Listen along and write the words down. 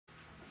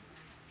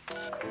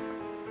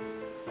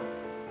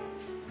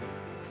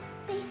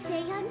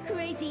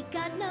crazy,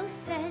 got no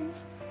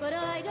sense, but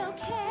I don't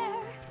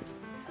care.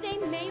 They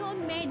may or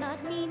may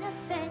not mean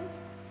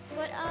offense,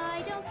 but I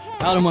don't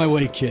care. Out of my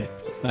way, kid.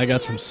 I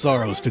got some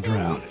sorrows to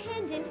drown.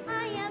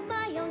 I am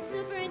my own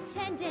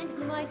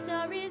superintendent. My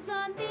star is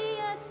on the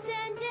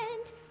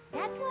ascendant.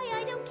 That's why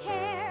I don't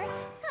care.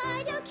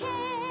 I don't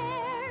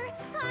care.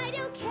 I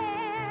don't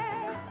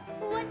care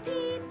what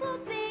people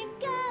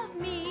think of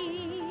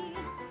me.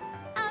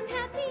 I'm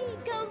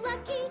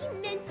happy-go-lucky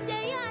and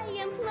say I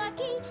am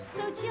plucky,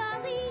 so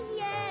jolly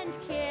and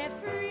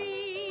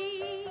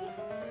carefree.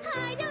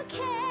 I don't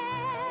care.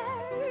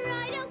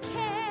 I don't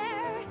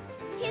care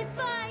if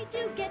I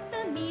do get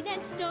the mean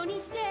and stony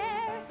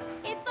stare.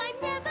 If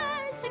I'm never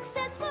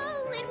successful,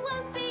 it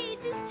won't be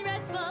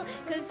distressful,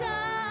 'cause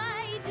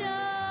I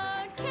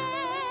don't care.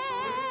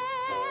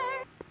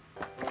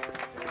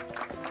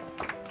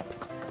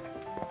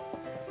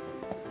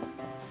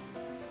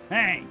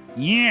 Hey,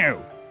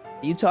 you!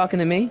 You talking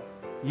to me?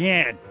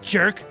 Yeah,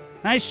 jerk.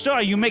 I saw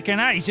you making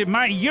eyes at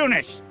my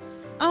Eunice.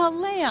 Oh,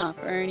 lay off,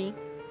 Ernie.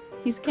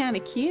 He's kind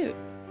of cute.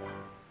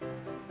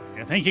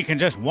 You think you can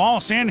just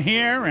waltz in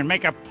here and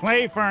make a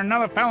play for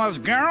another fella's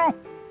girl?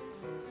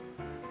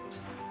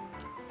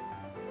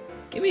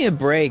 Give me a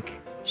break.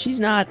 She's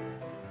not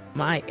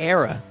my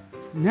era.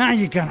 Now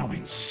you're gonna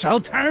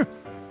insult her?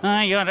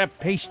 I ought to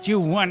paste you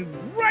one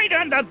right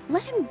on the...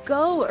 Let him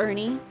go,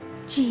 Ernie.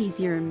 Jeez,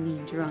 you're a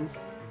mean drunk.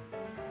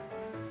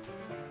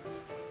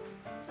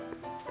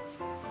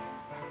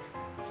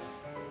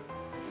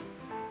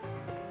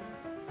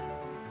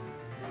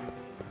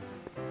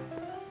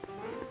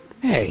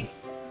 Hey.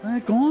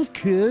 Back off,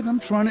 kid. I'm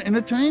trying to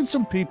entertain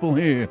some people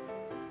here.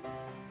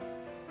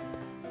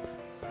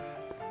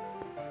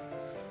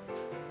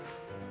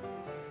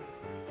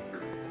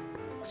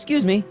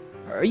 Excuse me.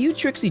 Are you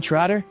Trixie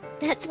Trotter?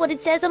 That's what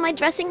it says on my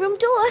dressing room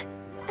door.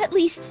 At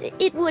least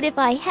it would if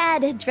I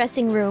had a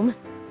dressing room.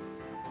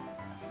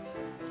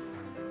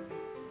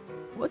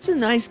 What's a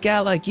nice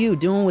gal like you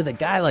doing with a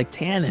guy like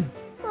Tannen?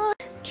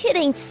 Kid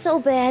ain't so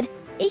bad.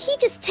 He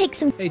just takes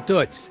some... Hey,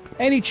 Toots,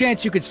 any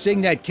chance you could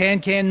sing that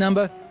can-can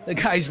number? The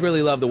guys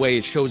really love the way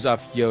it shows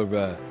off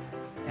your,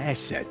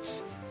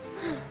 assets.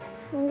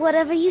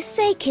 Whatever you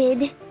say,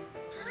 kid.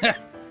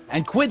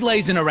 And quit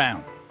lazing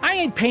around. I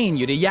ain't paying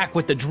you to yak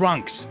with the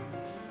drunks.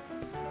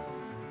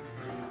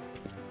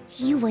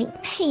 You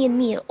ain't paying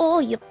me at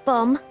all, you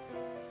bum.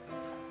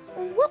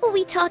 What were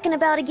we talking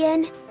about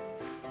again?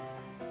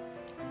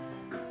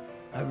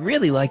 I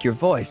really like your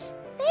voice.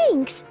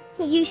 Thanks.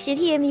 You should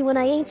hear me when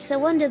I ain't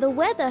so under the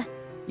weather.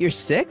 You're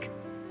sick?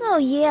 Oh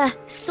yeah,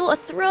 sore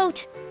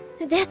throat.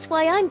 That's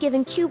why I'm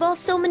giving cue ball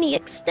so many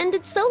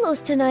extended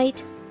solos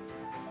tonight.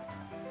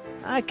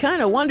 I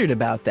kinda wondered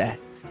about that.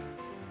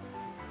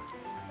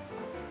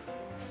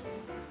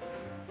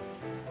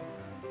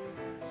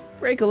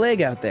 Break a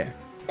leg out there.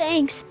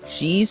 Thanks.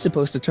 She's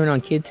supposed to turn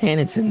on Kid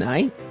Tannen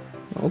tonight?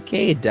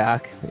 Okay,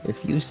 Doc,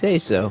 if you say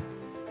so.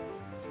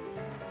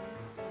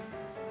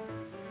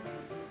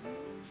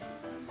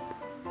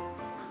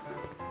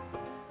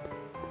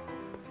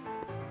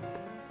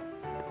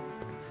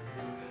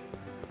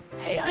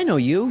 Hey, I know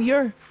you.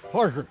 You're...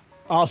 Parker.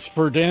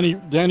 Oscar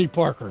Danny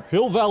Parker.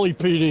 Hill Valley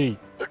PD.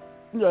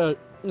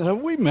 Have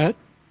we met?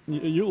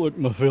 You look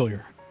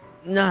familiar.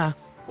 Nah.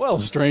 Well,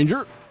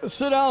 stranger,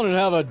 sit down and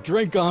have a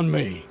drink on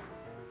me.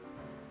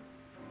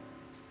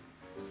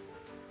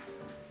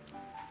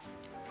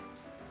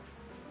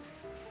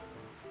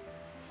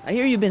 I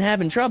hear you've been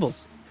having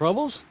troubles.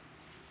 Troubles?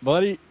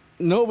 Buddy,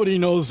 nobody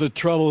knows the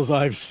troubles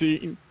I've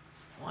seen.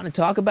 Want to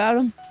talk about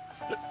them?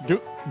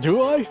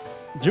 Do I?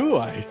 Do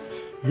I?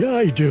 Yeah,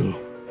 I do.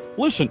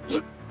 Listen,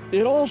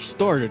 it all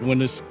started when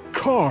this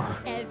car...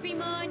 Every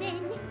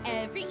morning,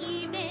 every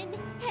evening,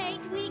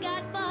 ain't we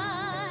got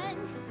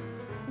fun?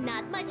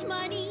 Not much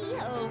money,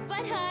 oh,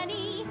 but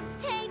honey,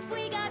 ain't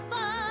we got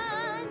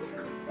fun?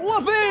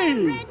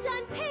 Whoopee! Rent's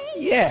unpaid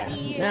Yeah, this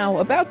year. now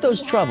about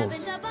those We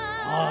troubles. haven't a bar.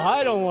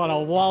 I don't want to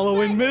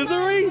wallow in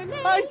misery.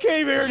 I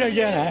came here to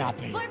get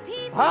happy. For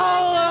people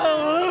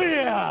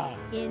Hallelujah!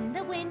 in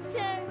the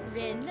winter,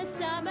 in the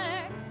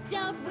summer,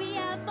 don't we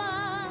have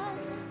fun?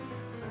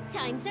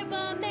 Times are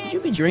bumming. Should you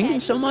be drinking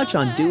so much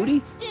on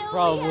duty? Still we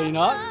Probably have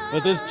not,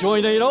 but this fun.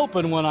 joint ain't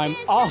open when I'm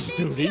There's off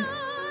nothing duty. surer.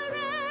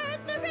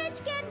 The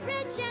rich get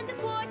rich and the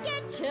poor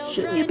get children.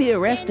 Shouldn't you be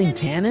arresting In the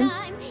Tannen?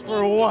 meantime,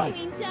 For in what?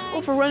 between time,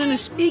 Well, for running a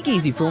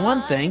speakeasy, for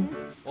one thing.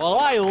 Well,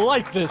 I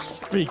like this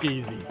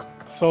speakeasy.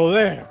 So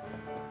there.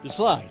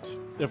 Besides,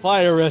 if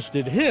I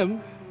arrested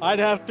him, I'd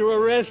have to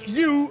arrest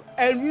you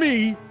and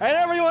me and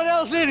everyone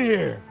else in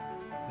here.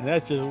 And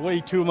that's just way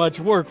too much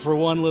work for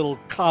one little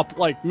cop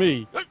like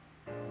me.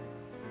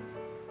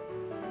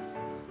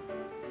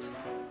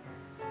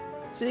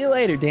 See you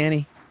later,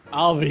 Danny.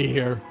 I'll be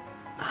here.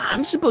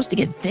 I'm supposed to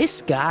get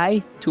this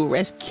guy to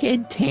arrest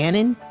Kid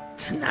Tannen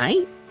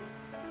tonight?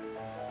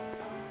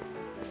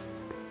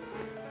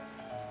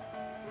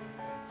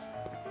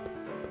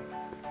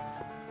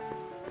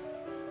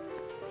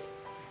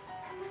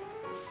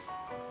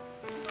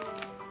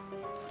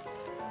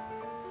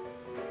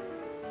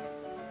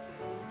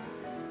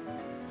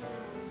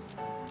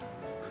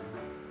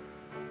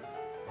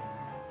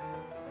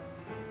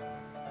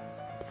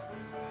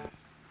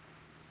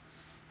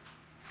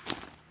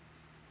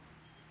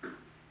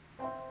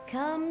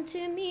 Come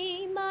to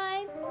me,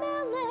 my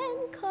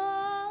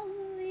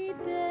melancholy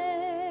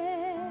baby.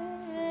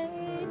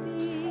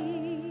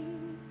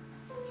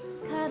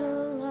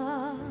 Cuddle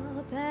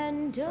up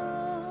and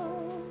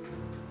don't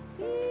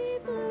be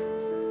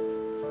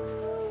blue.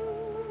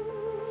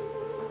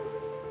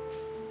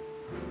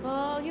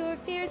 All your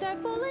fears are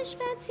foolish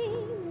fancy,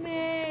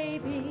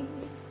 maybe.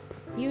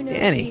 You know,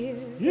 Danny.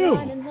 dear, You.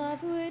 I'm in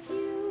love with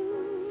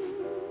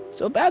you.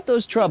 So about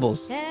those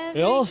troubles.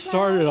 It all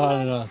started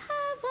on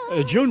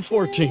June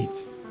 14th.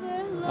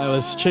 I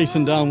was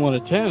chasing down one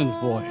of Tannen's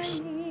boys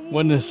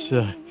when this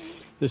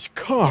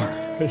car,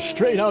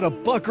 straight out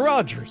of Buck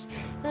Rogers,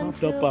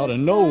 popped up out of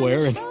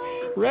nowhere and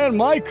ran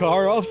my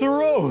car off the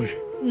road.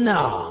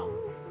 No.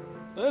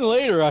 Then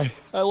later, I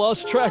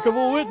lost track of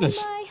a witness.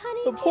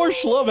 The poor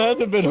schlub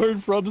hasn't been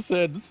heard from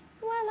since.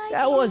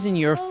 That wasn't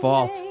your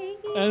fault.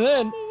 And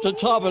then, to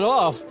top it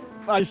off,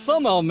 I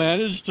somehow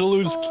managed to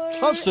lose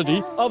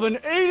custody of an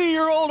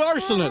 80-year-old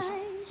arsonist.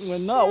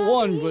 When not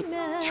one, but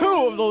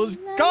two of those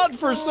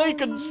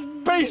godforsaken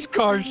space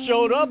cars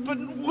showed up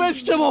and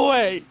whisked him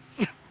away.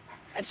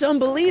 That's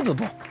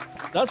unbelievable.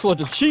 That's what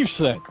the chief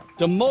said.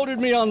 Demoted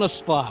me on the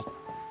spot.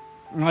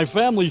 My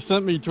family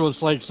sent me to a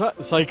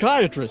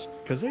psychiatrist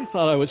because they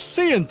thought I was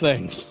seeing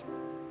things.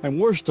 And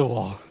worst of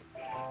all,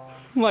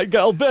 my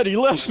gal Betty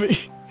left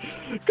me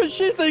because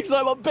she thinks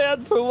I'm a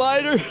bad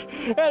provider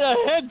and a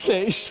head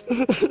case.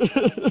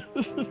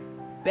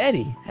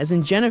 Betty, as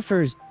in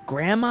Jennifer's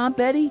grandma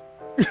Betty?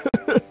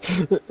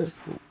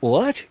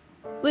 What?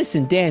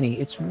 Listen, Danny,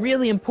 it's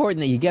really important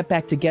that you get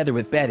back together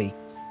with Betty.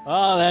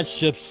 Ah, that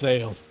ship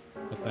sailed.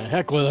 What the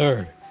heck with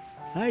her?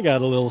 I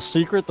got a little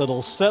secret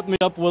that'll set me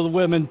up with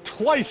women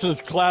twice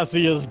as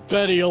classy as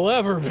Betty will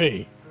ever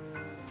be.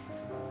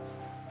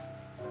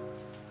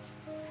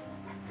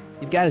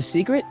 You've got a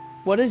secret?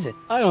 What is it?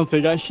 I don't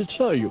think I should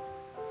tell you.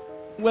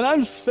 When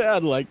I'm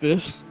sad like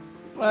this,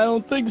 I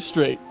don't think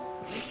straight.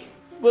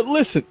 But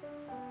listen,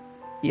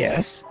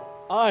 Yes.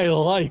 I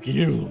like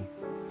you.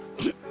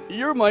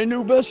 You're my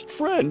new best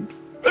friend.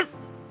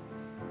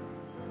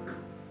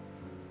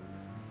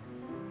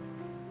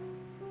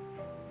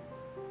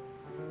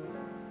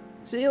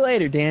 See you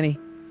later, Danny.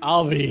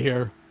 I'll be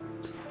here.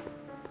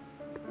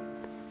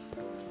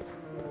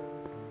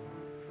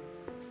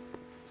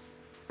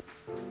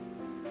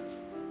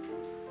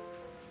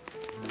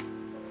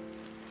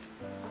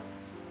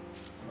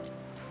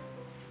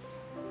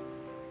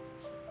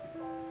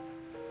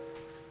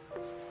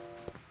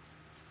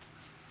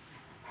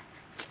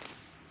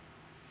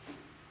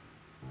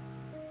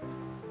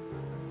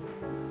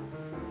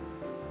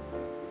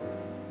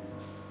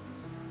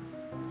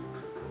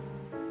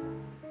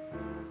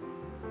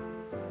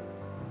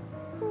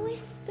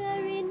 Whisper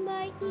in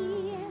my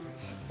ear,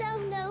 so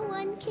no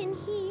one can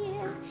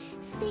hear.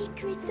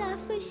 Secrets are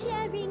for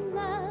sharing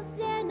love,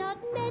 they're not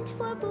meant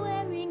for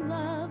blaring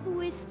love.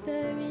 Whisper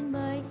in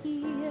my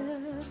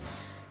ear,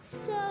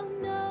 so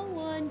no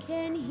one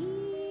can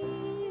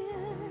hear.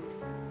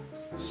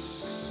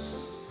 Shh.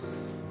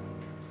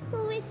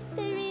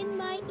 Whisper in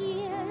my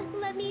ear,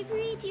 let me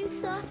read you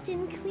soft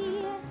and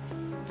clear.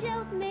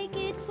 Don't make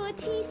it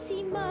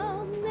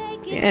fortissimo,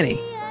 make it Danny.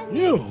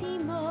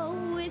 pianissimo.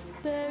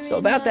 Whisper So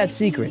about that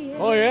secret.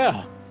 Oh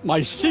yeah,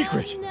 my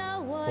secret.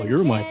 Well,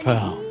 you're my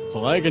pal,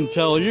 so I can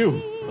tell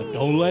you, but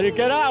don't let it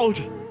get out.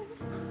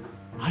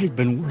 I've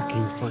been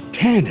working for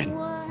Tannen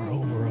for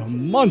over a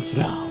month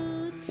now.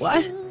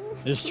 What?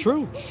 It's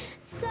true.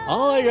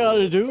 All I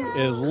gotta do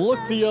is look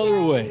the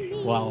other way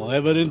while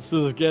evidence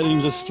is getting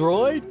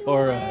destroyed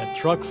or a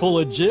truck full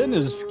of gin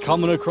is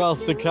coming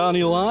across the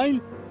county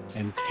line,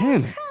 and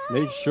Tannen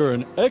makes sure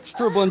an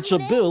extra bunch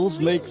of bills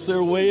makes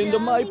their way into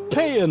my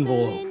pay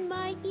envelope.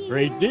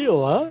 Great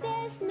deal, huh?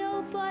 There's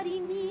nobody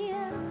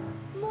near.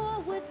 More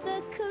with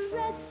the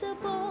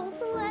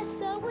caressables,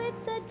 lesser with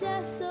the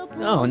decibels.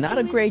 No, not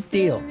a great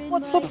deal.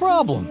 What's the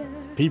problem?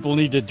 People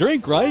need to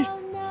drink, right?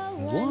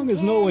 As long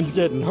as no one's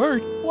getting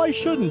hurt, why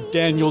shouldn't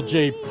Daniel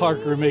J.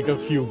 Parker make a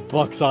few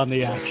bucks on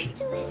the action?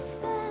 Just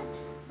whisper,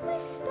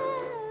 whisper,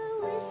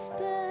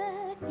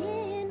 whisper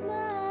in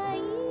my ear.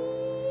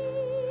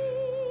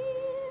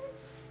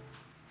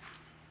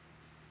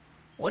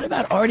 What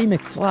about Artie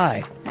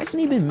McFly? Hasn't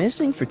he been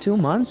missing for 2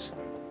 months?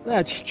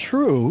 That's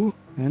true,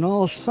 and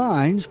all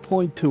signs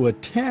point to a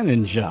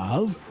Tannen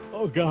job.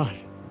 Oh God,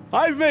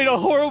 I've made a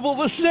horrible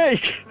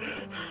mistake.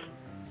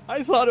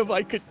 I thought if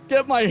I could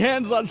get my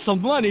hands on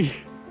some money,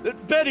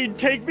 that Betty'd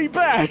take me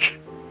back.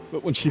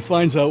 But when she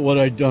finds out what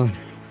I'd done,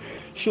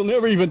 she'll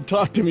never even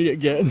talk to me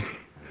again.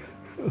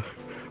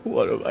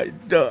 What have I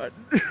done?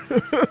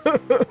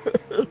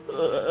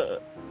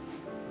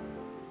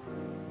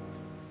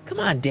 Come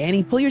on,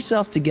 Danny, pull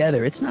yourself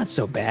together. It's not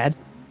so bad.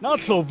 Not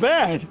so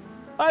bad.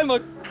 I'm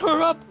a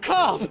corrupt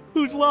cop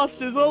who's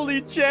lost his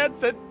only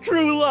chance at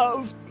true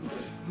love.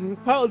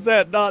 How's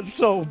that not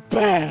so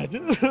bad?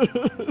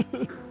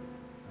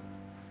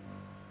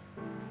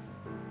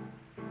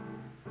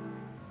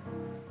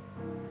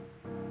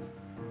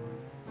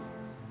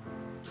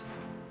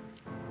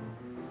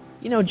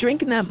 You know,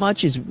 drinking that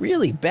much is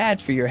really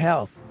bad for your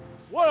health.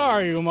 What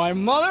are you, my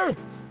mother?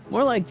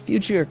 More like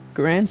future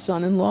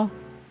grandson-in-law.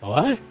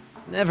 What?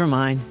 Never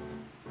mind.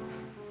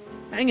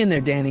 Hang in there,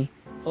 Danny.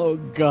 Oh,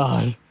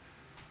 God.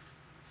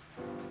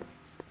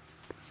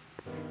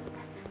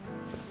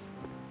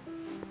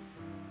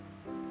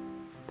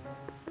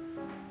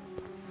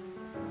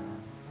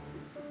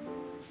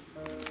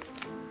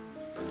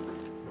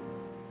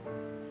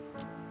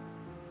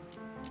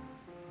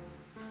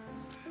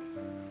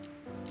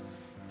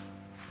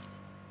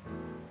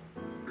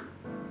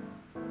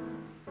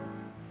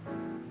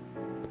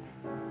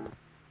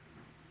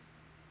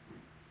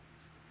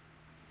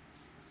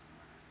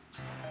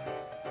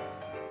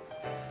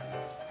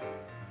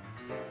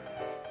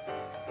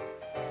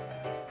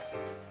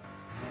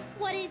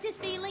 What is this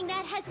feeling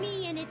that has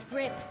me in its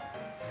grip?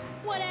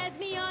 What has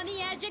me on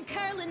the edge and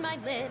curling my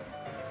lip?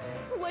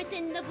 Worse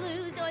than the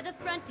blues or the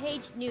front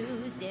page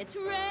news, it's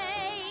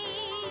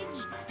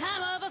rage.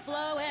 I'm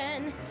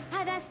overflowing.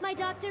 I've asked my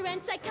doctor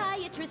and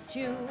psychiatrist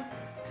too.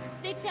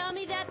 They tell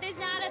me that there's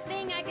not a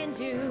thing I can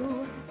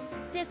do.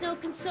 There's no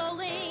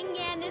consoling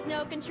and there's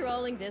no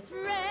controlling this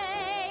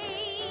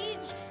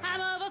rage.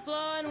 I'm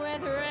overflowing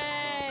with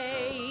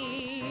rage.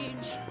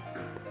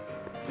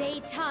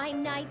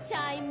 Daytime,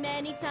 nighttime,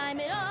 anytime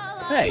at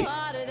all. Hey,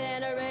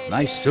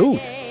 nice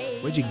suit.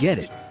 Where'd you get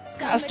it?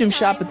 Costume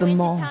shop at the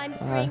mall.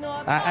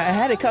 I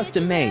had it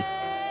custom made.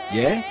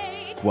 Yeah?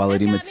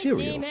 Quality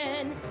material.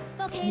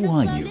 Who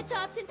are you?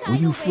 Where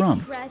you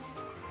from?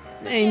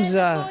 Name's,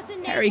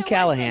 Harry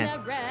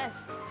Callahan.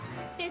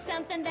 There's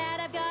something that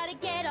I've got to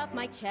get off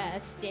my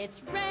chest.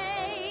 It's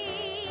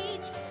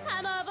rage.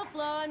 I'm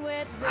overflowing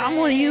with rage. I'm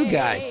one of you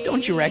guys.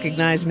 Don't you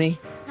recognize me?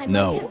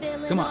 No.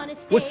 Come on.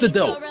 What's the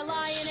dough?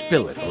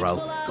 Spill it, or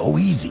I'll go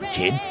easy,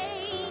 kid.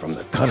 From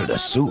the cut of the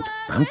suit,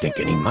 I'm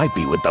thinking he might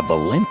be with the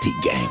Valenti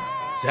gang.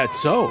 Is that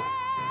so?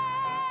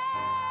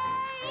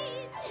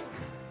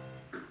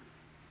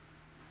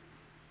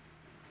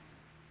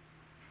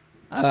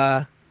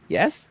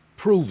 Yes?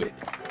 Prove it.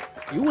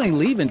 You ain't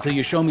leaving till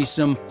you show me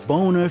some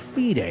bona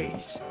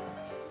fides.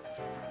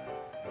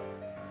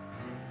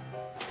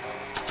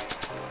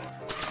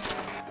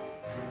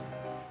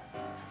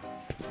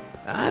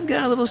 I've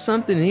got a little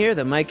something here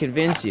that might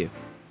convince you.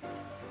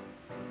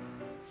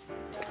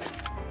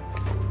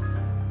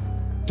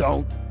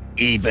 Don't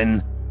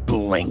even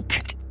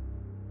blink.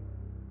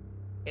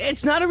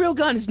 It's not a real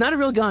gun. It's not a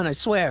real gun, I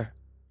swear.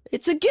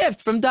 It's a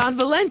gift from Don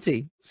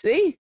Valenti.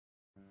 See?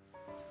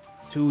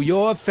 To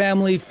your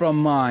family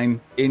from mine,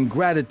 in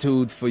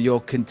gratitude for your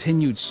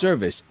continued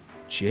service,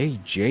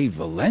 J.J.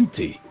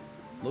 Valenti.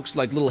 Looks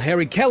like little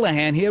Harry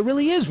Callahan here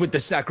really is with the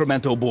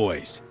Sacramento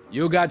boys.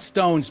 You got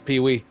stones,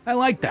 Pee-wee. I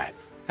like that.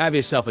 Have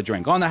yourself a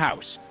drink on the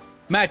house.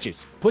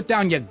 Matches, put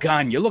down your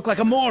gun. You look like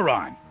a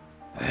moron.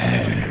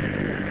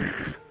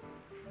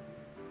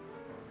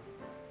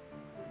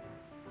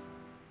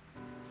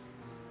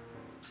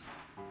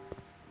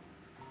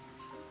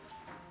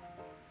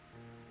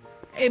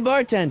 Hey,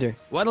 bartender.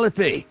 What'll it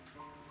be?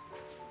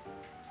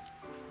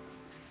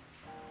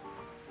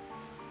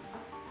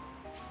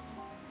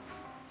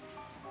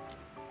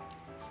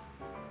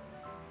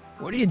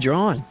 What are you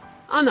drawing?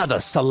 Another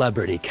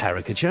celebrity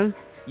caricature.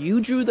 You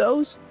drew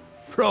those?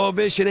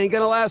 Prohibition ain't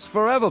gonna last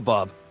forever,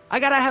 Bob. I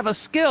gotta have a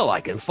skill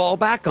I can fall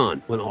back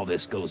on when all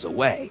this goes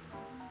away.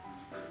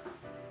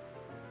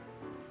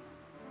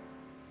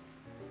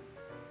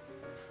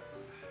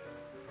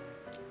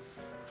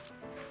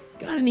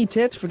 Got any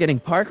tips for getting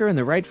Parker in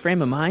the right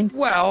frame of mind?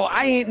 Well,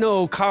 I ain't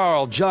no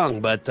Carl Jung,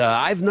 but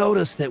I've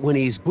noticed that when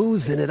he's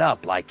boozing it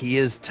up like he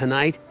is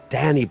tonight,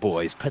 Danny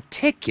Boy's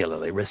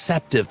particularly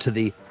receptive to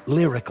the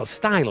lyrical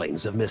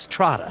stylings of Miss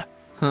Trotter.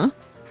 Huh?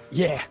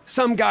 Yeah,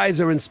 some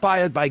guys are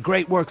inspired by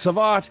great works of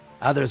art,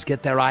 others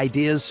get their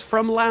ideas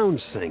from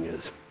lounge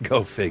singers.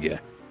 Go figure.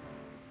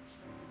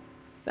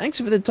 Thanks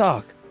for the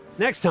talk.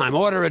 Next time,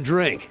 order a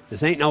drink.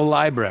 This ain't no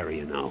library,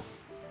 you know.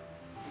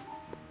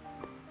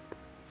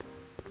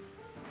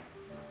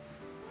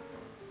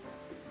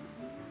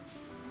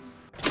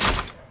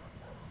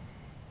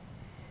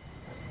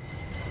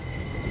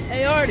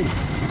 Hey, Artie.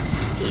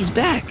 He's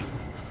back.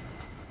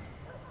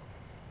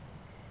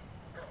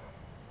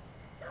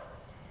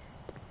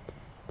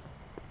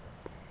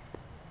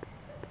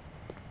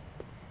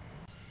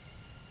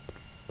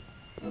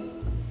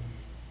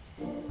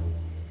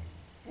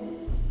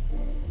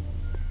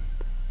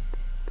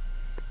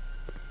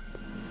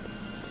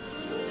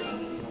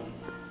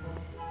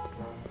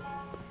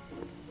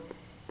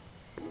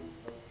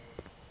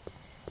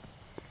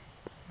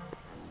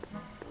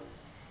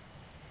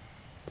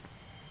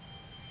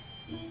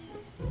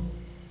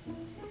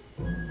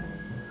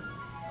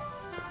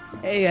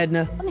 Hey,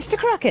 Edna. Mr.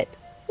 Crockett,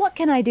 what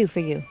can I do for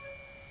you?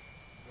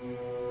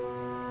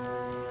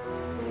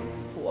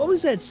 What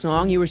was that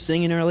song you were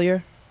singing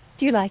earlier?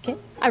 Do you like it?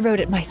 I wrote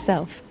it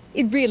myself.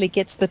 It really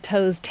gets the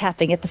toes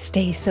tapping at the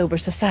Stay Sober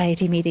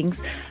Society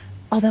meetings.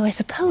 Although I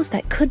suppose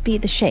that could be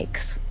the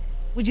Shakes.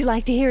 Would you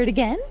like to hear it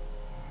again?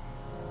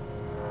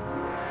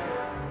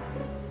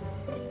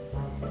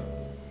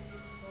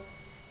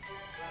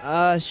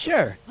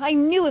 Sure. I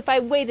knew if I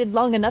waited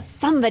long enough,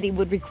 somebody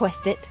would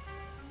request it.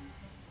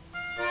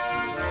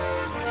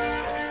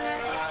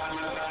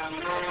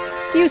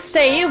 You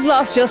say you've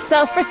lost your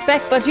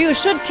self-respect, but you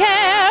should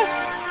care.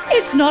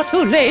 It's not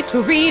too late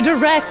to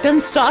redirect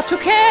and start to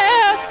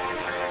care.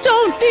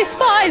 Don't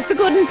despise the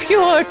good and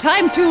pure.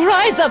 Time to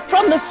rise up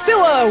from the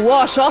sewer.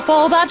 Wash off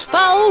all that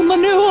foul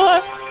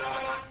manure.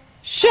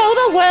 Show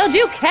the world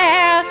you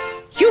care.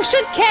 You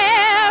should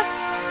care.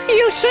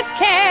 You should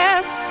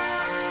care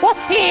what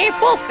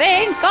people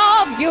think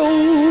of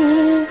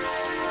you.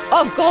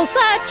 Of goals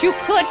that you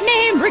could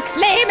name,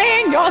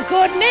 reclaiming your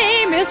good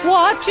name is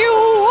what you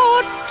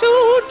ought to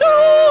do.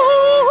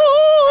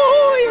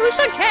 You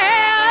should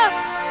care.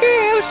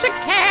 You should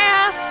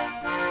care.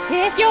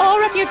 If your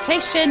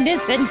reputation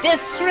is in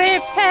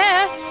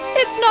disrepair,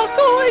 it's not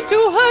going to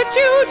hurt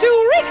you to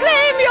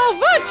reclaim your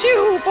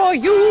virtue, for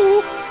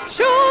you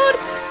should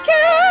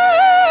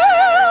care.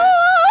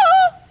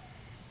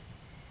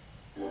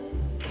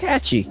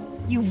 Catchy.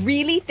 You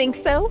really think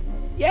so?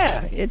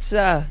 Yeah, it's,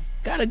 got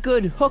a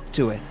good hook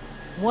to it.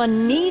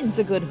 One needs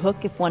a good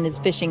hook if one is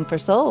fishing for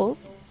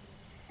souls.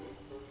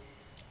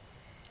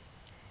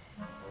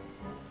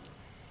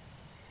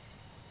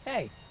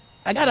 Hey,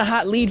 I got a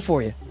hot lead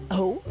for you.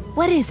 Oh?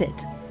 What is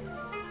it?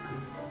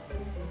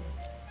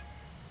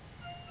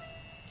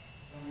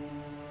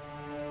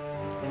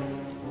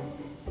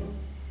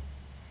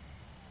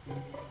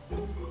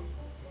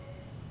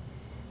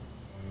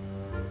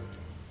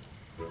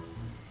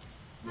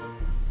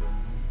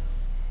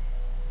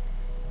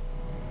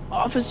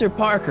 Officer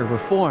Parker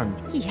reformed.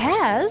 He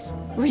has?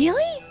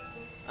 Really?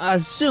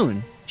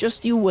 Soon.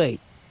 Just you wait.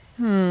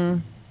 Hmm.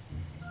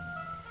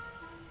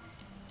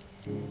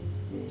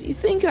 Do you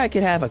think I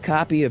could have a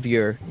copy of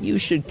your You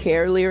Should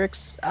Care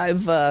lyrics?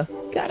 I've,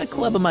 got a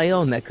club of my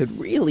own that could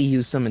really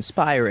use some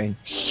inspiring.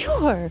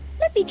 Sure.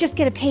 Let me just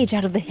get a page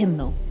out of the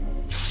hymnal.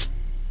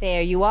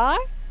 There you are.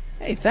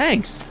 Hey,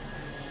 thanks.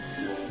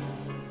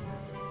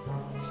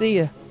 See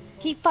ya.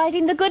 Keep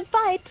fighting the good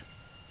fight.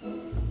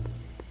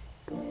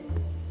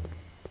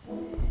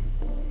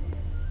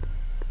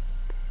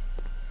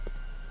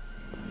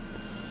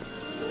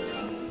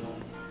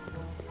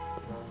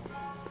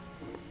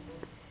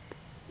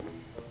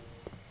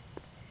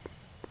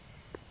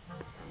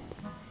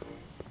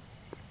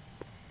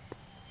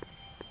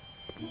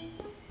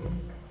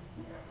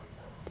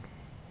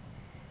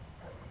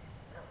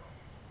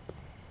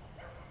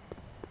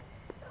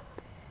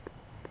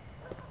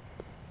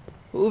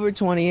 Hoover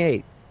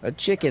 28. A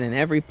chicken in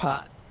every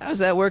pot. How's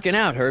that working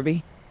out,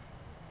 Herbie?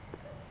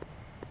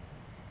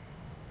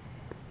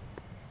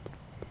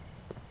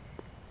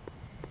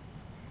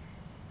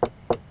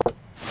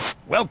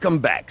 Welcome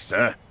back,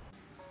 sir.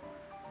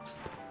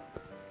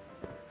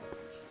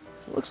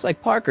 Looks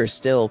like Parker's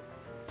still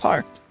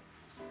parked.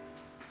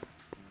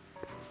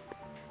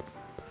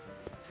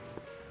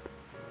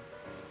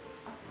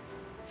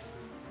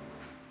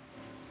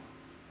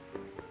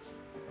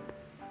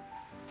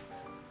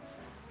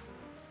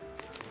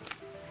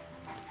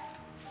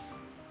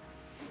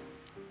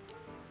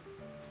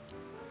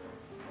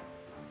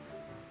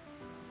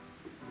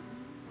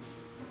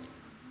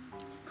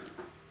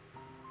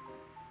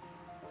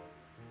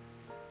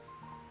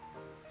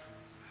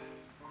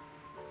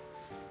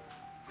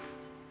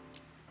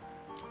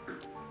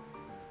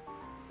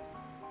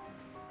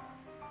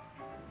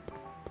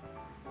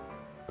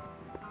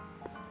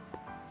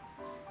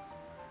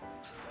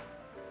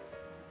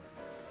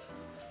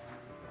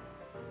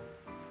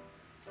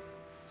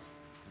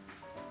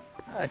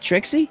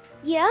 Trixie?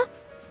 Yeah?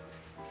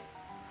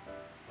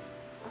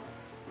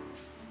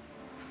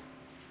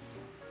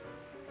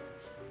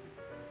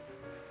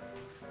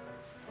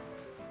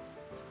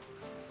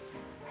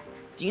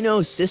 Do you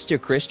know Sister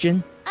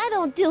Christian? I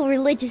don't do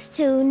religious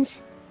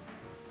tunes.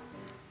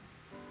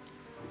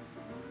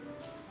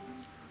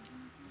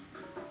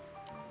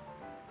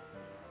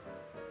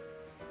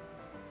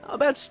 How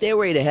about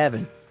Stairway to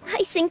Heaven?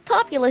 I sing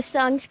popular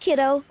songs,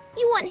 kiddo.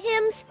 You want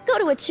hymns? Go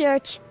to a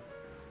church.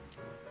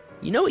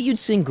 You know what you'd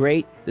sing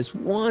great? This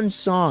one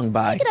song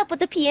by... Pick it up with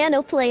the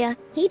piano player.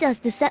 He does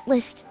the set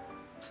list.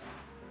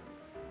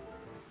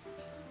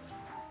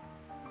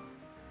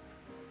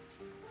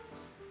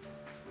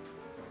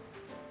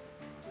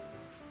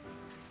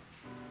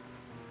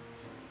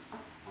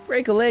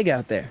 Break a leg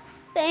out there.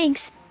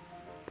 Thanks.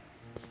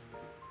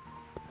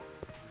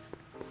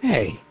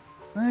 Hey,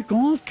 back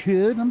off,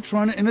 kid. I'm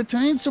trying to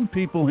entertain some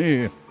people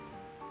here.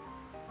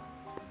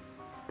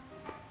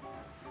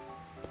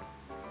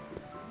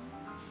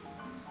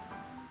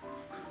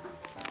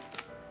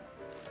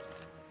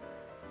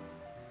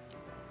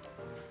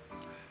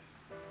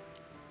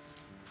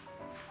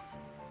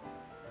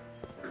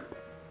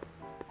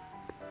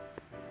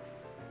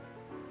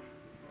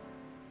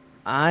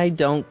 I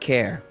don't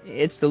care.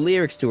 It's the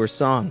lyrics to her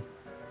song.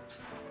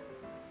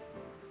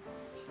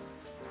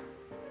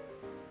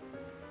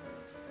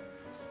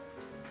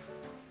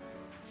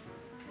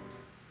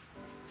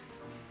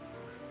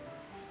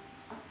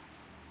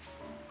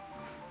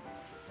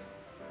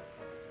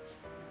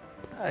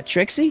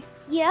 Trixie?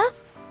 Yeah?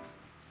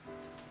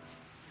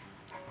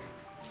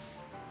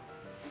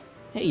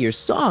 Hey, your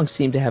songs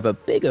seem to have a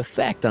big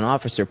effect on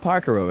Officer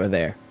Parker over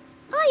there.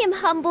 I am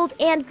humbled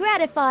and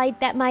gratified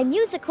that my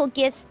musical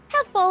gifts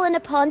have fallen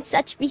upon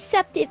such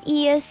receptive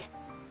ears.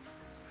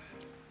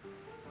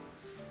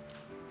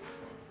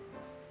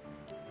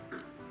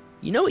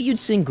 You know what you'd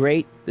sing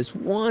great? This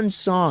one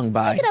song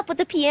by... Take it up with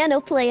the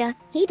piano player.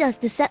 He does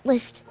the set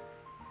list.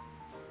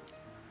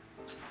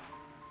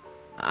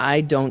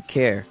 I don't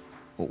care.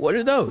 What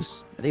are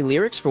those? Are they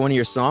lyrics for one of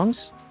your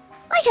songs?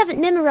 I haven't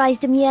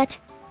memorized them yet.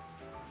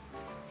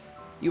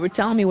 You were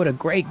telling me what a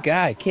great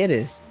guy Kid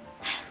is.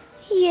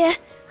 Yeah,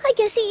 I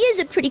guess he is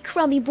a pretty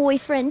crummy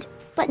boyfriend.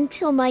 But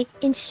until my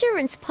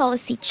insurance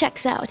policy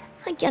checks out,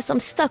 I guess I'm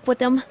stuck with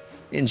him.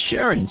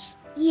 Insurance?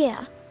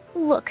 Yeah.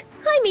 Look,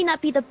 I may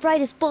not be the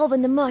brightest bulb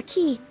in the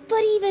marquee,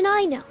 but even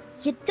I know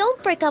you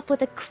don't break up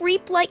with a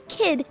creep like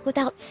Kid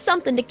without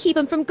something to keep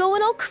him from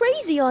going all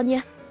crazy on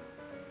you.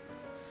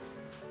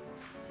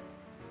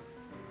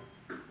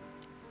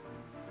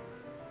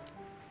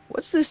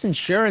 What's this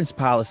insurance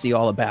policy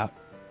all about?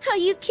 Are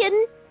you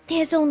kidding?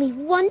 There's only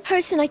one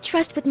person I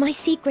trust with my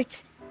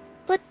secrets,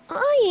 but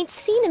I ain't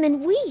seen him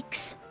in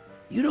weeks.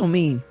 You don't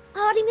mean...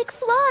 Marty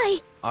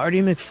McFly.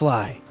 Marty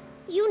McFly.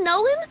 You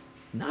know him?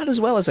 Not as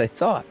well as I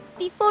thought.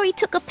 Before he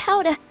took a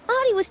powder,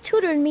 Artie was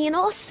tutoring me in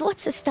all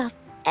sorts of stuff.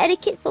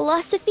 Etiquette,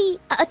 philosophy,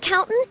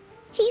 accounting.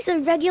 He's a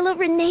regular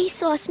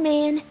Renaissance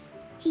man.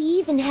 He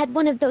even had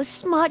one of those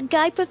smart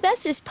guy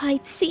professor's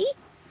pipes, see?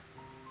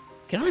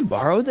 Can I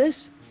borrow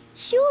this?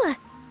 Sure.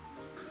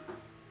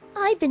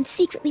 I've been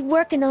secretly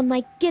working on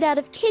my Get Out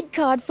of Kid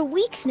card for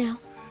weeks now.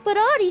 But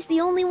Artie's the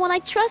only one I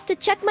trust to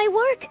check my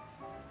work.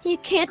 You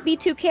can't be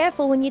too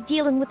careful when you're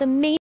dealing with a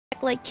maniac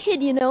like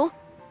Kid, you know.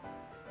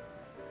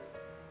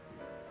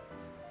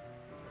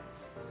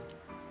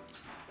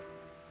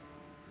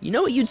 You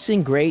know what you'd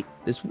sing great?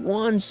 This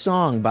one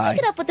song by...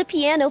 Take it up with the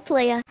piano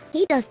player.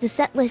 He does the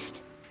set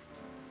list.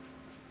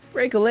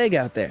 Break a leg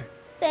out there.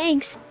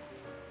 Thanks.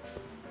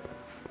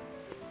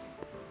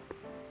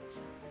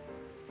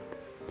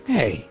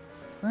 Hey,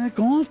 back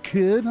off,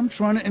 kid. I'm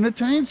trying to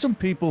entertain some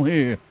people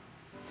here.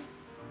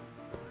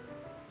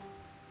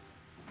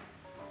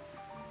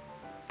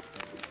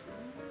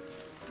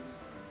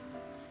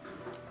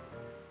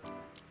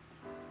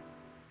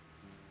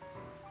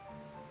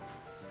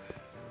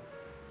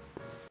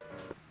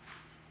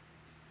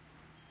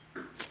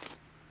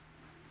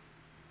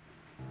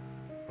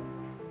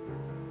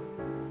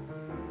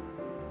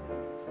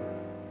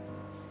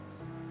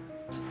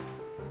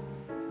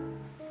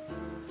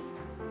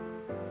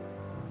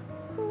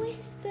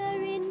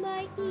 Whisper in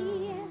my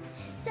ear,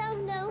 so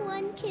no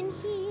one can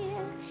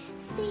hear.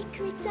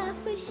 Secrets are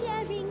for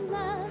sharing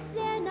love,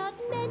 they're not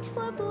meant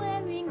for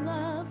blaring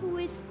love.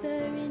 Whisper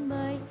in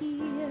my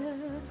ear,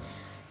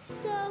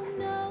 so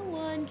no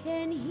one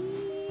can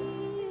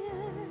hear.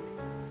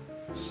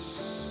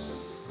 Shh.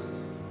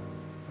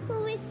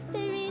 Whisper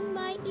in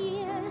my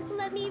ear,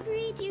 let me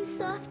read you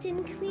soft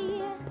and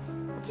clear.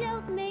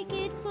 Don't make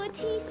it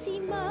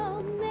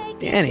fortissimo, make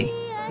Danny.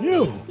 it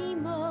You.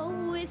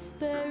 pianissimo.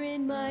 Whisper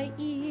in my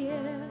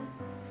ear,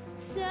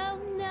 so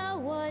no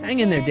one Hang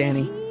in there, can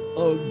Danny. hear.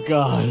 Oh,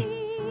 God.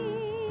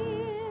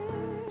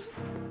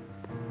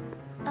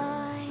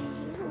 I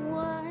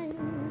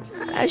want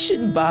I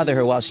shouldn't bother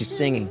her while she's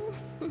singing.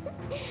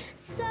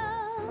 so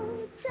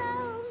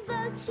don't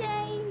voce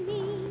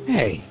me.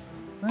 Hey,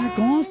 back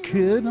off,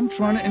 kid. I'm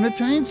trying to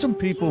entertain some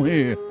people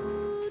here.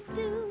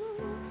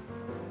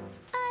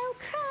 I'll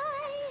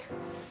cry.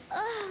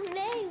 Oh,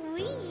 may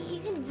we,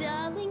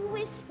 darling,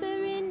 whisper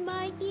in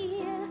my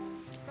ear.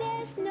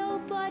 There's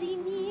nobody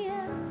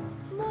near.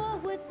 More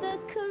with the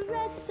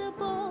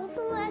caressables,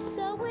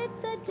 lesser with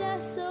the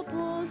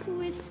decibels.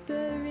 Whisper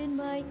in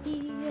my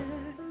ear,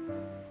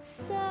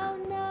 so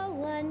no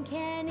one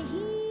can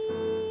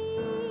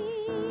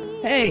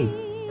hear. Hey!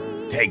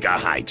 Take a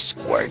hike,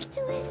 Squirt.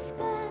 Just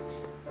whisper,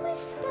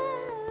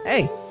 whisper,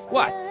 Hey,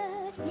 what?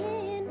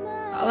 in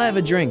my I'll have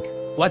a drink.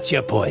 What's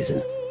your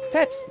poison?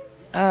 Pepsi.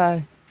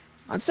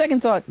 On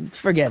second thought,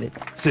 forget it.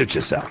 Suit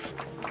yourself.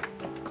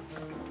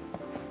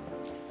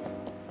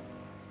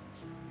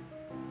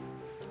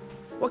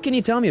 What can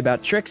you tell me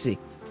about Trixie?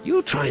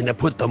 You trying to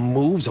put the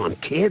moves on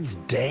kids,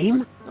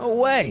 dame? No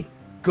way.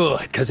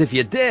 Good, because if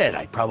you did,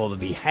 I'd probably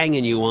be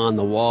hanging you on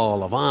the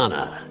wall of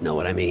honor. Know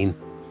what I mean?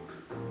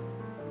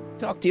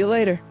 Talk to you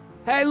later.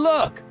 Hey,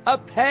 look, a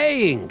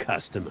paying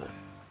customer.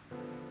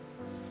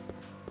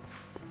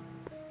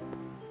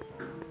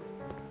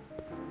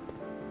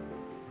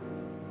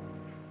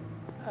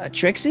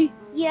 Trixie?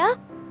 Yeah?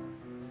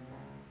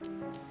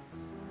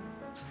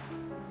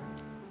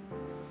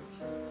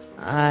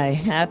 I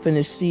happen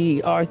to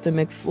see Arthur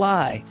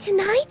McFly.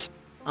 Tonight?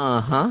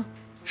 Uh-huh.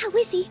 How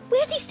is he?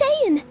 Where's he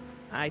staying?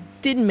 I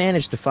didn't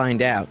manage to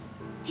find out.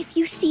 If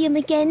you see him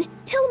again,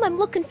 tell him I'm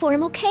looking for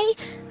him, okay?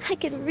 I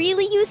could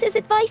really use his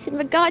advice in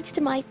regards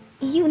to my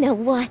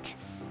you-know-what.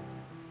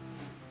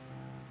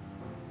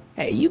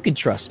 Hey, you can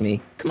trust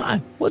me. Come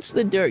on, what's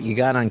the dirt you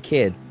got on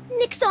Kid?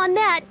 Nix on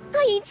that.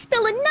 I ain't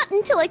spilling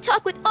nothing till I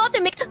talk with Arthur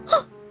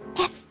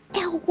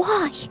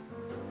F-L-Y.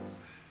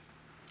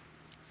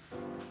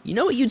 You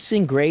know what you'd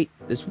sing great?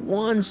 This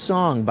one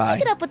song by...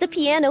 Take it up with the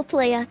piano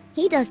player.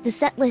 He does the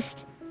set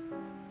list.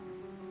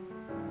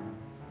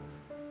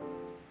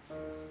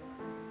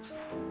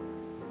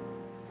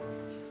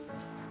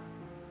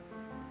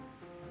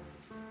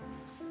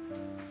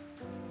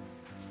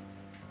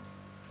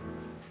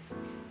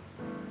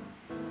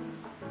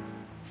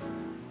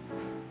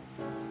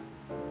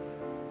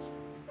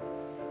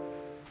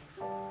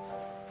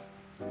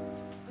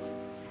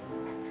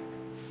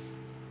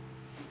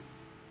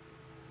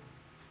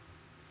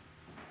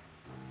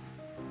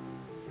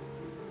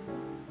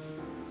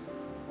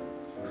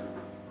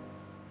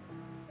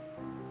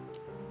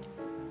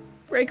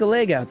 Break a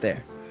leg out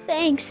there.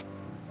 Thanks.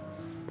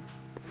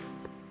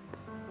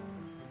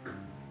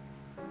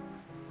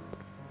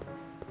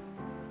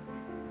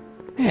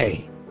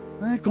 Hey,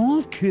 Back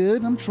off,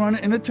 kid. I'm trying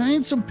to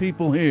entertain some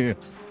people here.